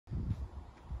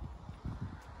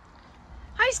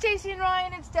Hi, Stacey and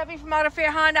Ryan. It's Debbie from Auto Fair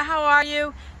Honda. How are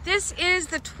you? This is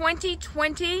the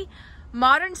 2020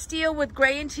 modern steel with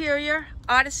gray interior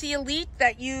Odyssey Elite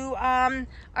that you are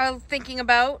thinking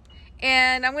about.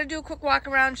 And I'm going to do a quick walk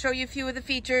around, show you a few of the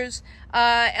features.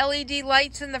 LED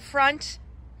lights in the front.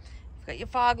 You've got your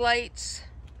fog lights.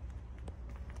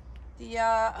 The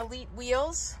Elite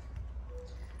wheels.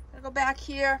 I'm going to go back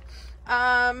here.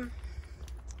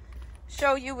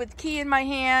 Show you with key in my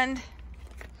hand.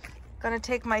 Gonna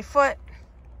take my foot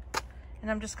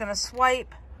and I'm just gonna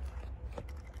swipe.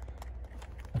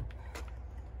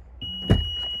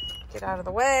 Get out of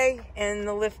the way and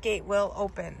the lift gate will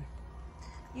open.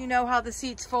 You know how the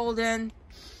seats fold in.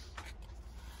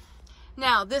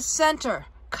 Now this center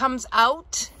comes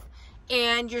out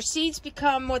and your seats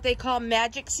become what they call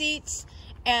magic seats,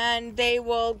 and they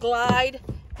will glide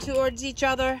towards each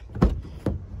other.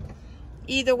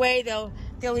 Either way, they'll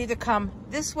either come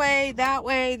this way, that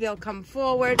way, they'll come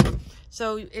forward.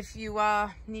 So if you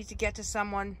need to get to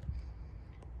someone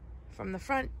from the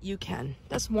front, you can.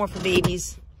 That's more for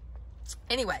babies.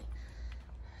 Anyway,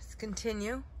 let's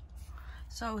continue.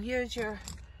 So here's your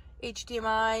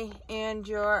HDMI and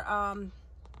your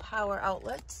power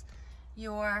outlets,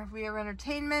 your rear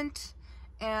entertainment,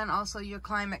 and also your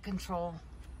climate control.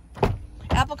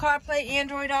 Apple CarPlay,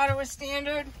 Android Auto is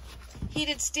standard.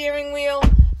 Heated steering wheel,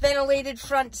 ventilated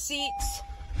front seats.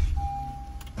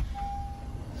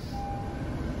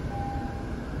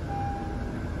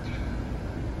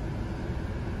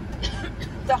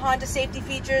 The Honda safety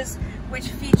features, which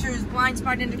features blind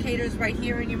spot indicators right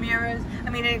here in your mirrors.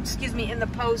 In the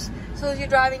post. So as you're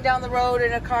driving down the road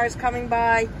and a car is coming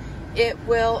by, it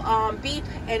will beep.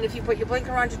 And if you put your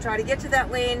blinker on to try to get to that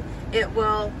lane, it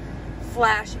will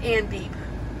flash and beep.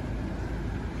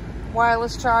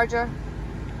 Wireless charger.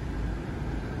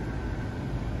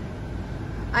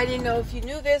 I didn't know if you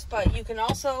knew this, but you can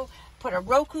also put a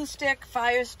Roku stick,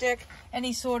 Fire Stick,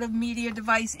 any sort of media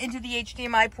device into the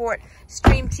HDMI port,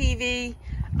 stream TV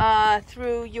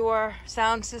through your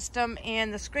sound system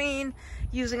and the screen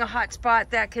using a hotspot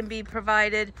that can be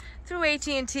provided through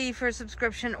AT&T for a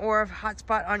subscription or a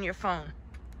hotspot on your phone.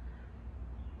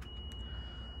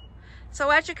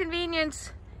 So at your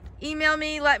convenience, email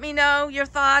me, let me know your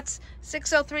thoughts,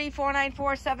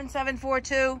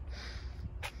 603-494-7742.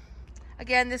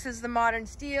 Again, this is the modern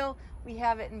steel. We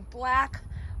have it in black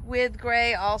with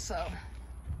gray also.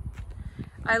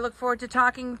 I look forward to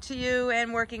talking to you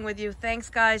and working with you.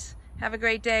 Thanks, guys. Have a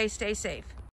great day. Stay safe.